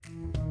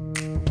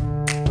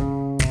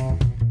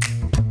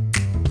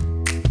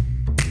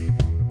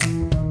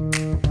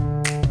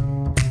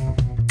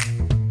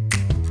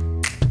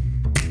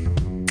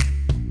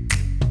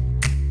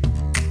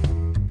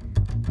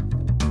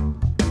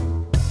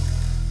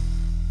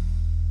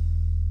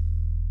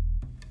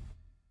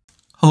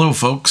Hello,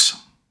 folks.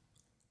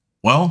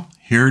 Well,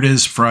 here it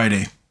is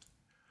Friday.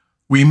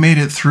 We made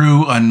it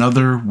through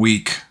another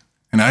week,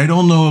 and I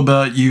don't know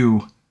about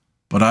you,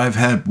 but I've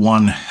had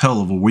one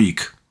hell of a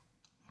week.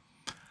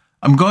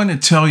 I'm going to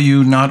tell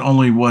you not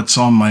only what's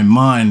on my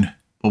mind,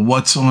 but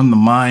what's on the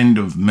mind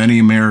of many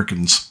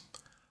Americans.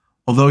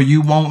 Although you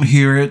won't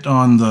hear it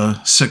on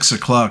the 6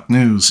 o'clock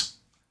news.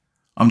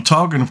 I'm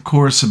talking, of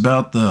course,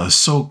 about the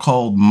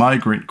so-called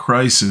migrant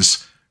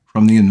crisis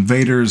from the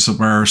invaders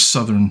of our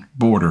southern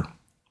border.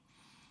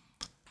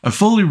 I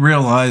fully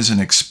realize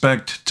and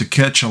expect to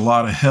catch a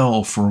lot of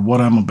hell for what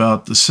I'm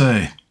about to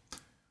say.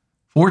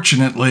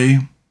 Fortunately,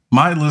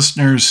 my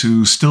listeners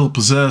who still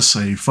possess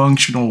a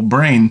functional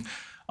brain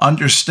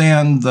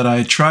understand that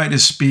I try to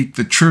speak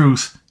the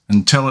truth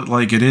and tell it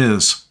like it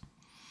is.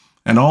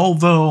 And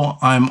although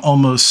I'm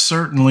almost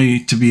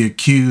certainly to be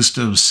accused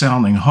of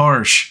sounding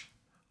harsh,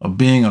 of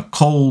being a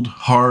cold,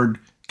 hard,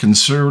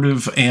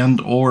 conservative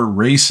and/or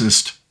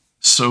racist,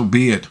 so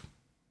be it.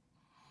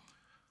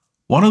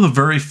 One of the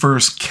very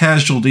first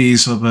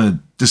casualties of a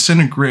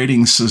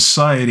disintegrating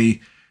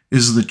society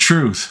is the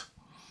truth,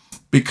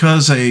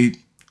 because a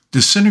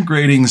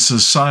disintegrating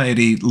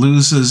society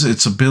loses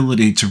its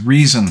ability to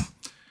reason,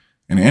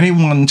 and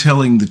anyone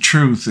telling the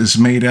truth is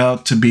made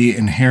out to be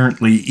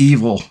inherently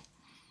evil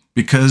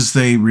because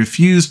they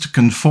refuse to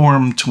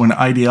conform to an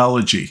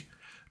ideology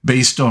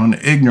based on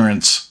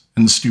ignorance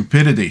and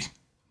stupidity.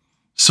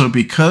 So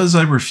because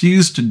I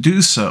refuse to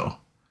do so,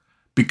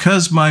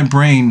 because my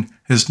brain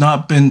has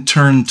not been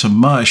turned to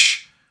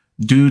mush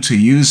due to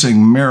using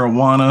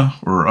marijuana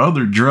or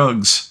other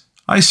drugs,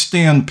 I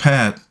stand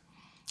pat.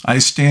 I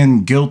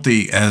stand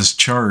guilty as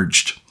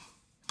charged.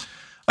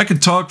 I could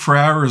talk for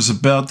hours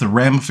about the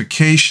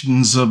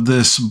ramifications of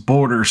this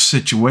border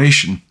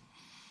situation,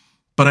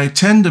 but I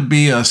tend to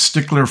be a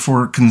stickler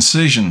for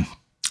concision.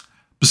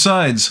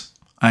 Besides,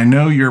 I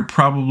know you're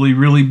probably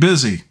really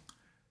busy.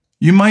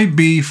 You might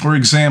be, for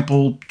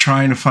example,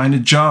 trying to find a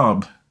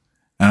job,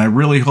 and I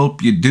really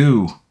hope you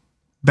do.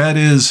 That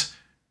is,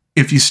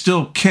 if you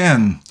still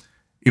can,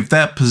 if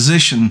that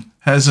position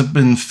hasn't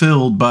been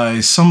filled by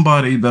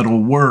somebody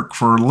that'll work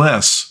for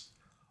less,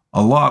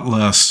 a lot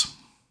less.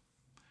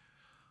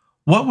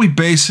 What we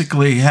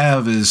basically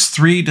have is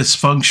three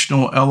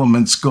dysfunctional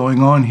elements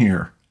going on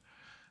here.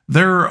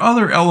 There are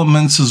other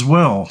elements as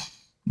well,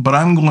 but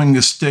I'm going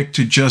to stick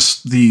to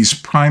just these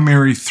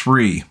primary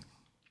three.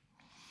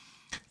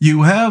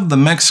 You have the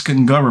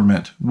Mexican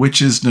government,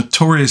 which is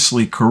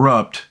notoriously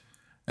corrupt,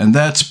 and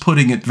that's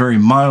putting it very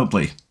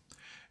mildly.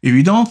 If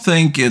you don't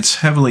think it's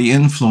heavily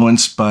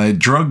influenced by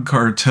drug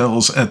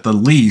cartels at the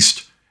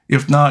least,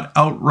 if not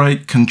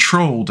outright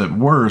controlled at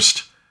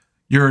worst,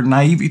 your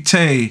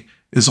naivete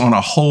is on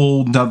a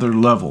whole nother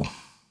level.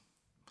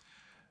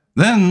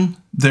 Then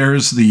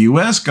there's the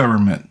U.S.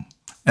 government,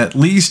 at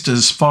least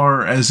as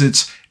far as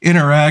its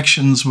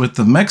interactions with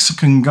the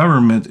Mexican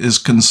government is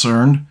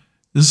concerned,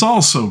 is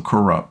also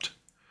corrupt.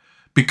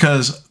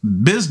 Because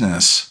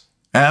business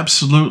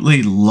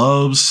absolutely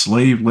loves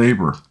slave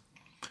labor,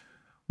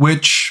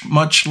 which,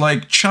 much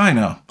like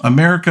China,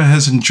 America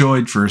has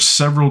enjoyed for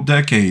several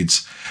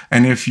decades.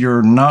 And if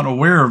you're not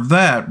aware of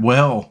that,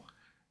 well,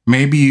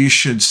 maybe you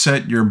should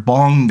set your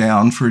bong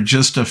down for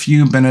just a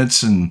few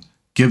minutes and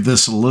give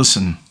this a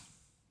listen.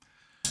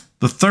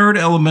 The third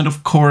element,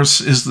 of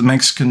course, is the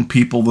Mexican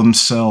people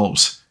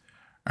themselves.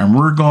 And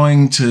we're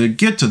going to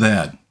get to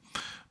that.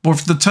 But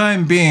for the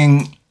time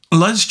being,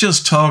 let's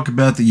just talk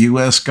about the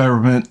U.S.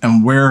 government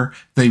and where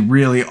they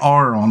really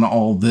are on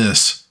all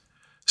this.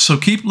 So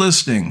keep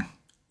listening.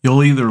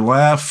 You'll either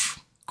laugh,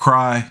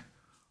 cry,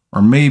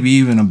 or maybe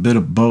even a bit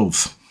of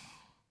both.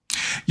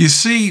 You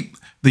see,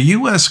 the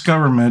U.S.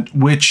 government,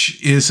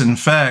 which is in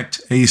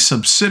fact a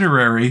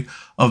subsidiary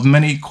of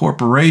many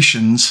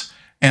corporations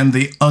and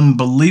the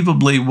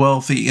unbelievably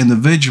wealthy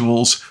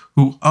individuals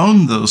who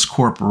own those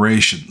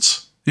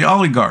corporations, the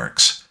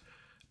oligarchs,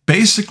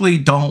 basically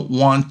don't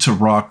want to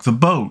rock the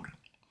boat.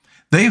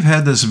 They've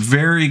had this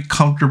very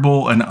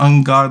comfortable and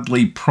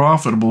ungodly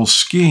profitable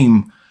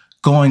scheme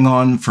going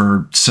on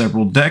for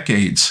several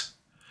decades.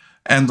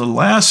 And the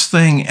last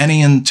thing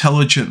any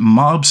intelligent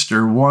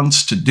mobster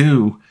wants to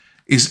do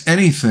is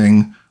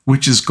anything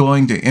which is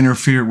going to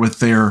interfere with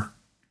their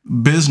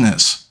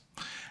business.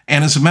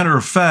 And as a matter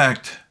of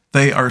fact,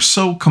 they are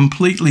so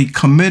completely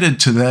committed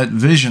to that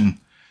vision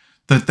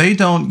that they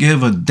don't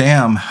give a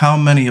damn how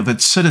many of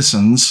its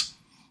citizens,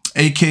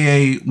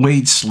 aka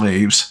wage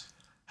slaves,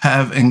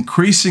 have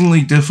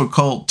increasingly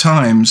difficult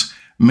times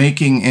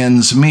making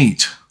ends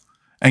meet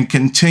and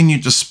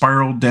continue to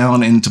spiral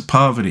down into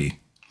poverty.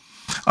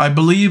 I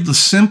believe the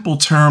simple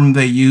term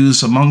they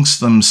use amongst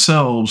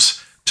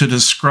themselves to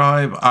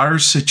describe our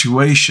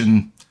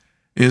situation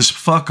is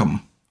fuck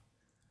 'em.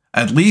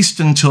 At least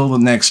until the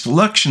next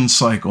election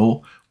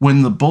cycle,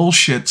 when the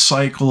bullshit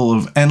cycle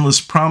of endless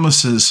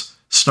promises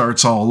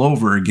starts all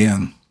over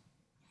again.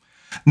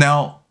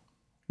 Now,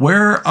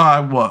 where I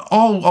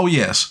was,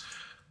 yes,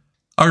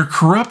 our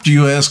corrupt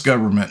U.S.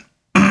 government.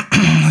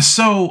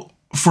 So,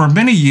 for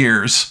many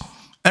years,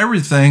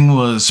 Everything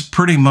was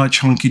pretty much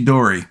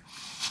hunky-dory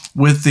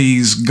with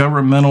these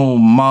governmental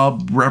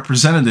mob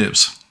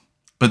representatives.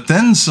 But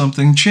then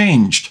something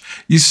changed.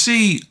 You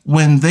see,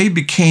 when they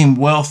became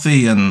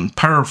wealthy and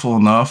powerful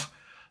enough,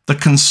 the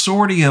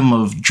consortium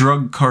of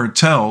drug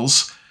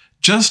cartels,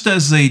 just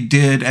as they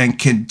did and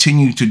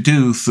continue to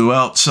do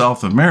throughout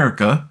South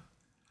America,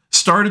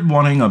 started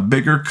wanting a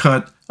bigger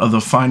cut of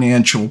the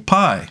financial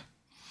pie.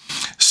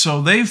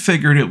 So they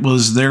figured it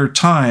was their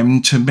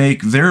time to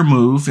make their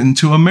move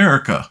into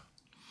America.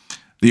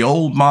 The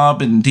old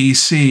mob in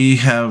DC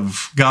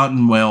have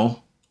gotten,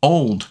 well,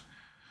 old,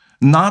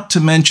 not to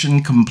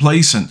mention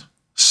complacent,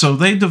 so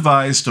they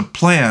devised a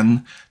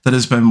plan that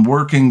has been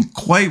working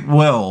quite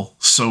well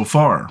so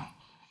far.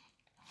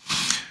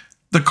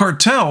 The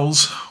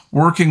cartels,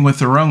 working with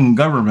their own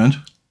government,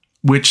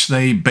 which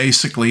they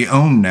basically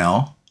own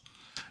now,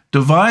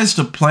 devised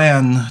a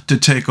plan to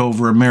take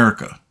over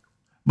America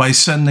by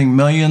sending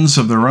millions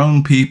of their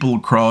own people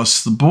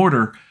across the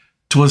border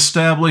to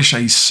establish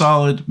a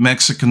solid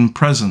Mexican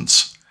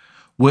presence,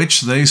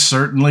 which they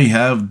certainly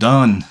have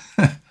done.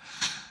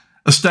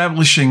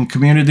 Establishing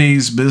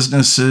communities,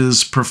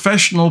 businesses,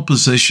 professional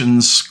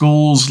positions,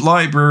 schools,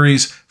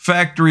 libraries,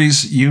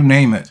 factories, you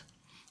name it,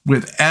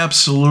 with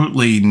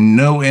absolutely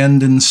no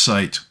end in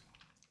sight.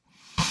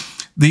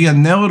 The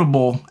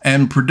inevitable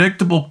and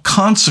predictable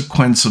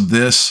consequence of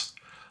this,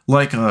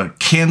 like a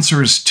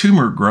cancerous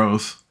tumor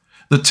growth,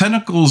 the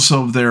tentacles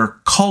of their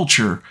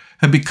culture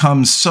have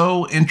become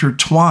so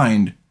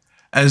intertwined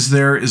as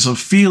there is a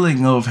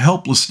feeling of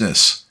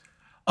helplessness,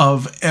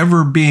 of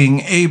ever being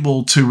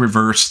able to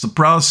reverse the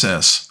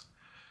process.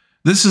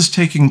 This is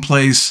taking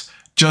place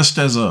just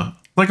as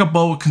like a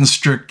boa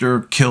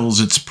constrictor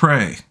kills its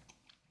prey.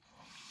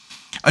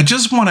 I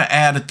just want to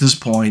add at this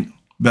point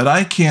that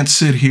I can't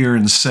sit here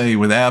and say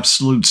with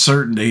absolute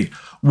certainty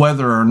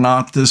whether or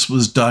not this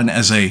was done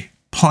as a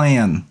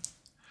plan.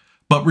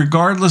 But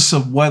regardless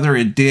of whether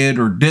it did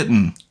or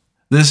didn't,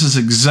 this is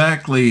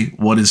exactly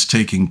what is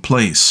taking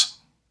place.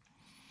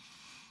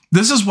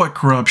 This is what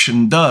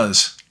corruption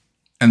does.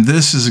 And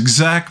this is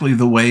exactly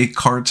the way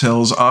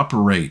cartels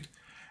operate.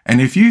 And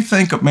if you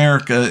think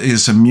America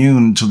is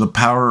immune to the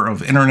power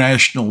of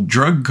international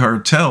drug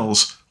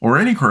cartels, or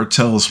any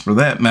cartels for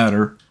that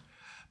matter,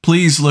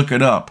 please look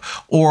it up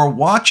or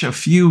watch a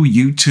few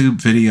YouTube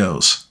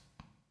videos.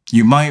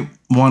 You might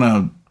want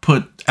to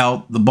put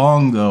out the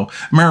bong, though.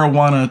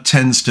 Marijuana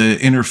tends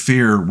to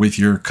interfere with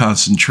your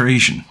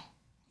concentration.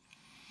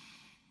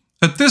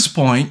 At this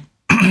point,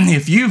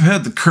 if you've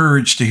had the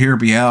courage to hear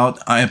me out,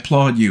 I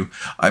applaud you.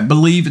 I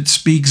believe it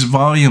speaks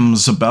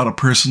volumes about a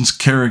person's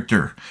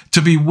character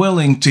to be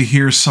willing to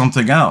hear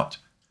something out,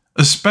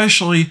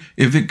 especially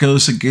if it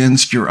goes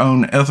against your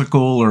own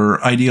ethical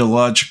or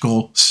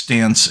ideological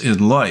stance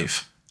in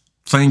life.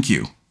 Thank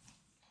you.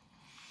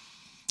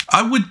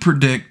 I would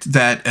predict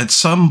that at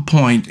some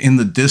point in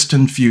the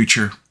distant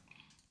future,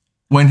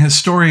 when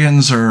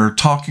historians are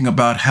talking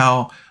about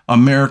how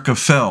America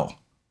fell,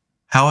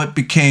 how it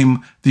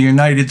became the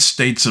United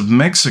States of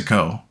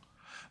Mexico,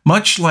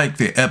 much like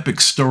the epic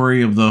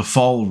story of the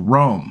fall of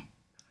Rome.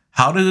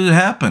 How did it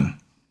happen?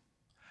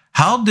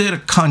 How did a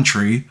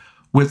country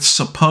with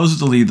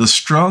supposedly the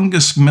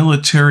strongest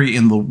military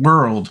in the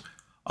world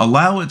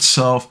allow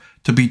itself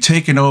to be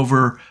taken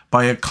over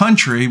by a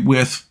country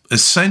with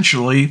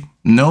essentially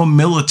no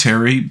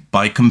military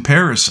by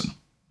comparison?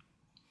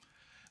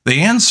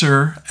 The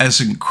answer, as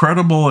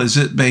incredible as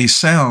it may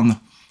sound,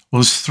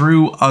 was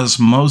through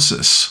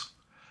osmosis.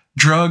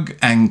 Drug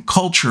and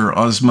culture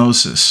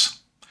osmosis.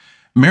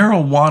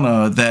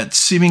 Marijuana, that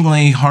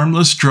seemingly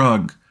harmless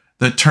drug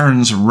that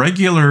turns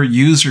regular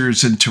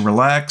users into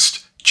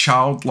relaxed,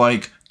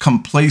 childlike,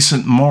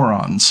 complacent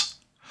morons,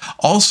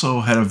 also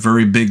had a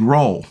very big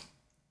role.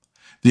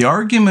 The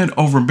argument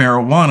over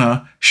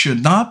marijuana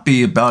should not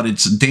be about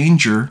its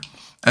danger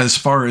as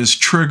far as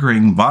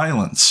triggering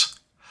violence.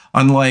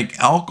 Unlike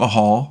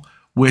alcohol,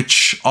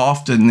 which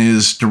often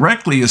is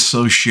directly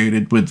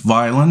associated with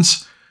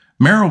violence,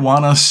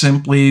 marijuana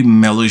simply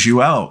mellows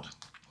you out,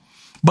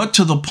 but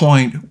to the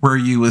point where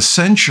you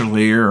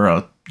essentially are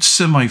a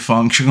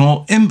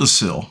semi-functional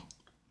imbecile.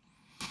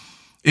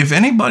 If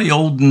anybody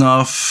old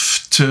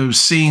enough to have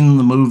seen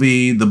the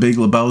movie The Big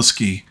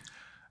Lebowski,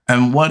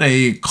 and what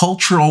a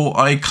cultural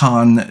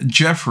icon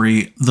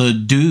Jeffrey the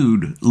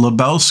Dude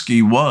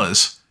Lebowski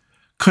was,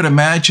 could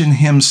imagine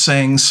him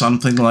saying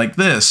something like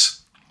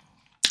this: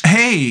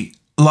 "Hey,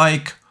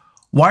 why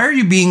are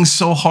you being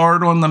so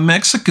hard on the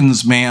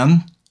Mexicans,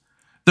 man?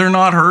 They're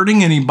not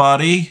hurting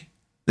anybody.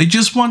 They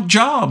just want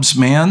jobs,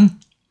 man.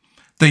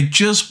 They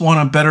just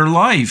want a better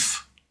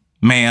life,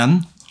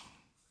 man."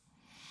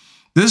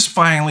 This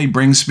finally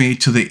brings me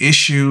to the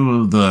issue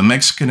of the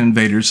Mexican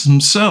invaders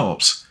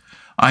themselves.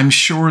 I'm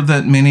sure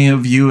that many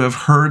of you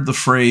have heard the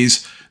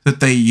phrase that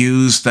they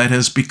use that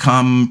has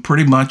become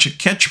pretty much a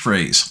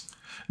catchphrase,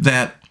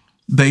 that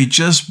they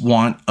just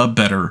want a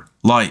better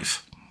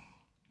life.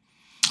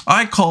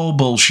 I call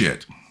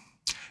bullshit.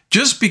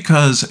 Just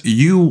because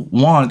you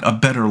want a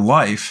better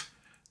life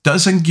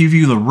doesn't give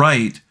you the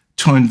right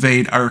to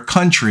invade our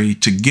country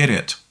to get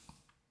it.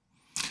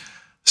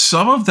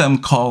 Some of them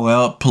call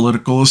out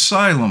political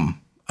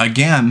asylum.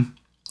 Again,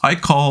 I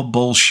call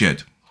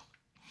bullshit.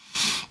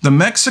 The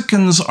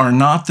Mexicans are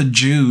not the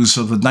Jews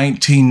of the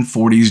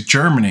 1940s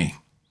Germany.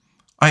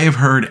 I have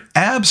heard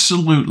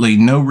absolutely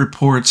no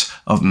reports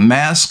of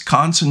mass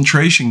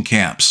concentration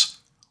camps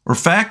or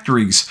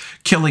factories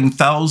killing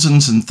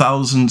thousands and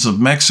thousands of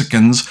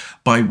Mexicans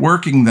by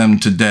working them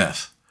to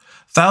death.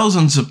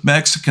 Thousands of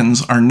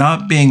Mexicans are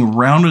not being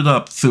rounded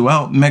up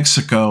throughout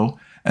Mexico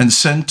and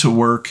sent to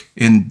work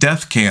in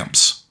death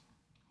camps.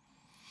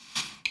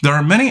 There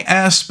are many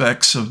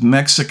aspects of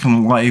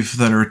Mexican life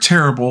that are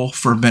terrible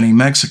for many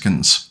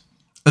Mexicans,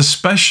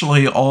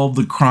 especially all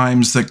the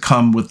crimes that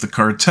come with the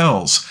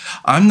cartels.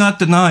 I'm not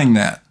denying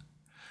that.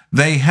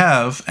 They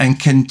have and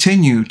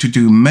continue to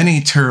do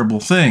many terrible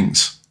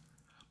things.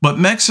 But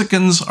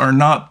Mexicans are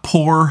not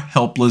poor,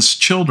 helpless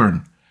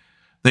children.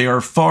 They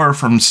are far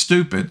from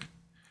stupid.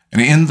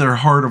 And in their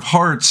heart of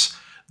hearts,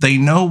 they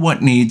know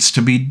what needs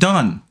to be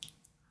done.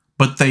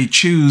 But they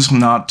choose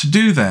not to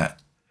do that.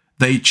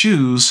 They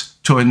choose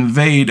to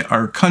invade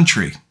our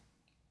country.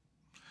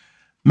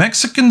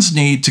 Mexicans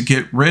need to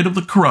get rid of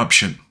the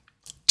corruption,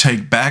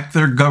 take back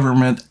their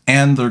government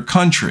and their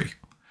country,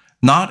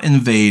 not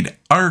invade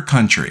our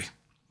country,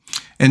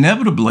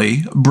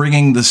 inevitably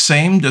bringing the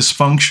same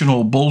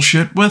dysfunctional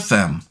bullshit with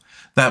them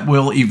that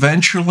will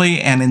eventually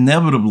and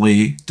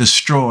inevitably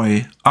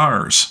destroy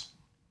ours.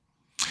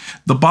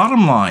 The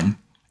bottom line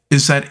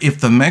is that if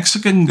the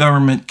Mexican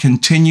government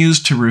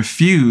continues to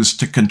refuse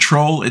to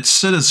control its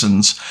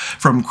citizens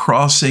from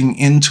crossing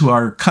into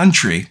our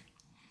country,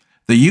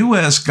 the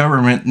U.S.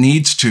 government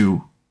needs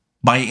to,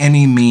 by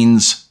any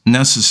means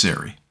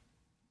necessary.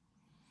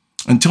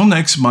 Until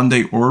next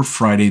Monday or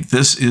Friday,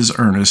 this is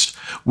Ernest,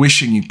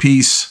 wishing you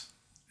peace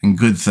and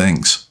good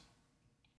things.